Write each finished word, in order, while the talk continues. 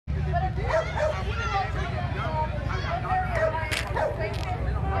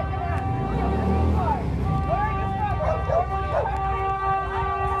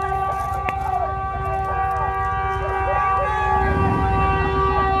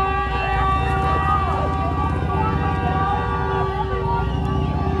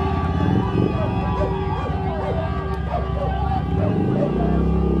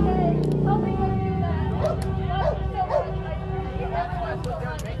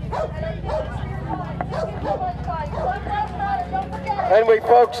And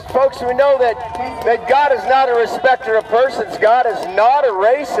folks, we know that God is not a respecter of persons. God is not a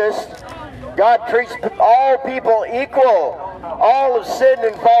racist. God treats all people equal. All have sinned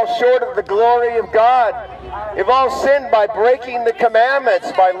and fall short of the glory of God. You've all sinned by breaking the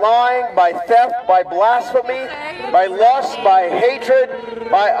commandments, by lying, by theft, by blasphemy, by lust, by hatred,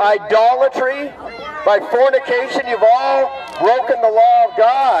 by idolatry, by fornication. You've all broken the law of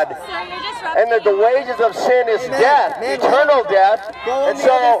God. And that the wages of sin is death, eternal death. And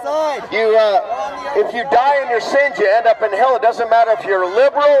so if you die in your sins, you end up in hell. It doesn't matter if you're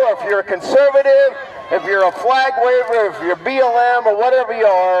liberal or if you're a conservative, if you're a flag waver, if you're BLM or whatever you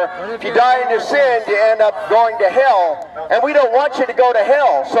are. If you die in your sins, you end up going to hell. And we don't want you to go to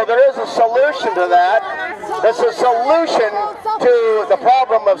hell. So there is a solution to that. There's a solution to the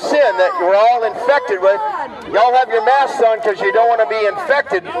problem of sin that you're all infected with. Y'all have your masks on because you don't want to be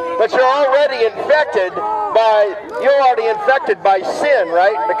infected, but you're already infected by sin,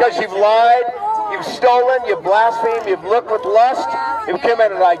 right? Because you've lied, you've stolen, you've blasphemed, you've looked with lust, you've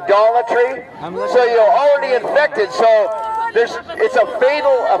committed idolatry. So you're already infected. So it's a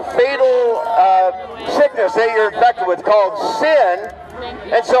fatal sickness that you're infected with called sin.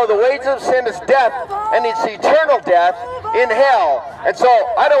 And so the wages of sin is death, and it's eternal death in hell. And so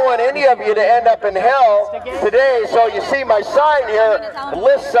I don't want any of you to end up in hell today. So you see my sign here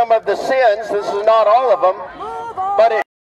lists some of the sins. This is not all of them.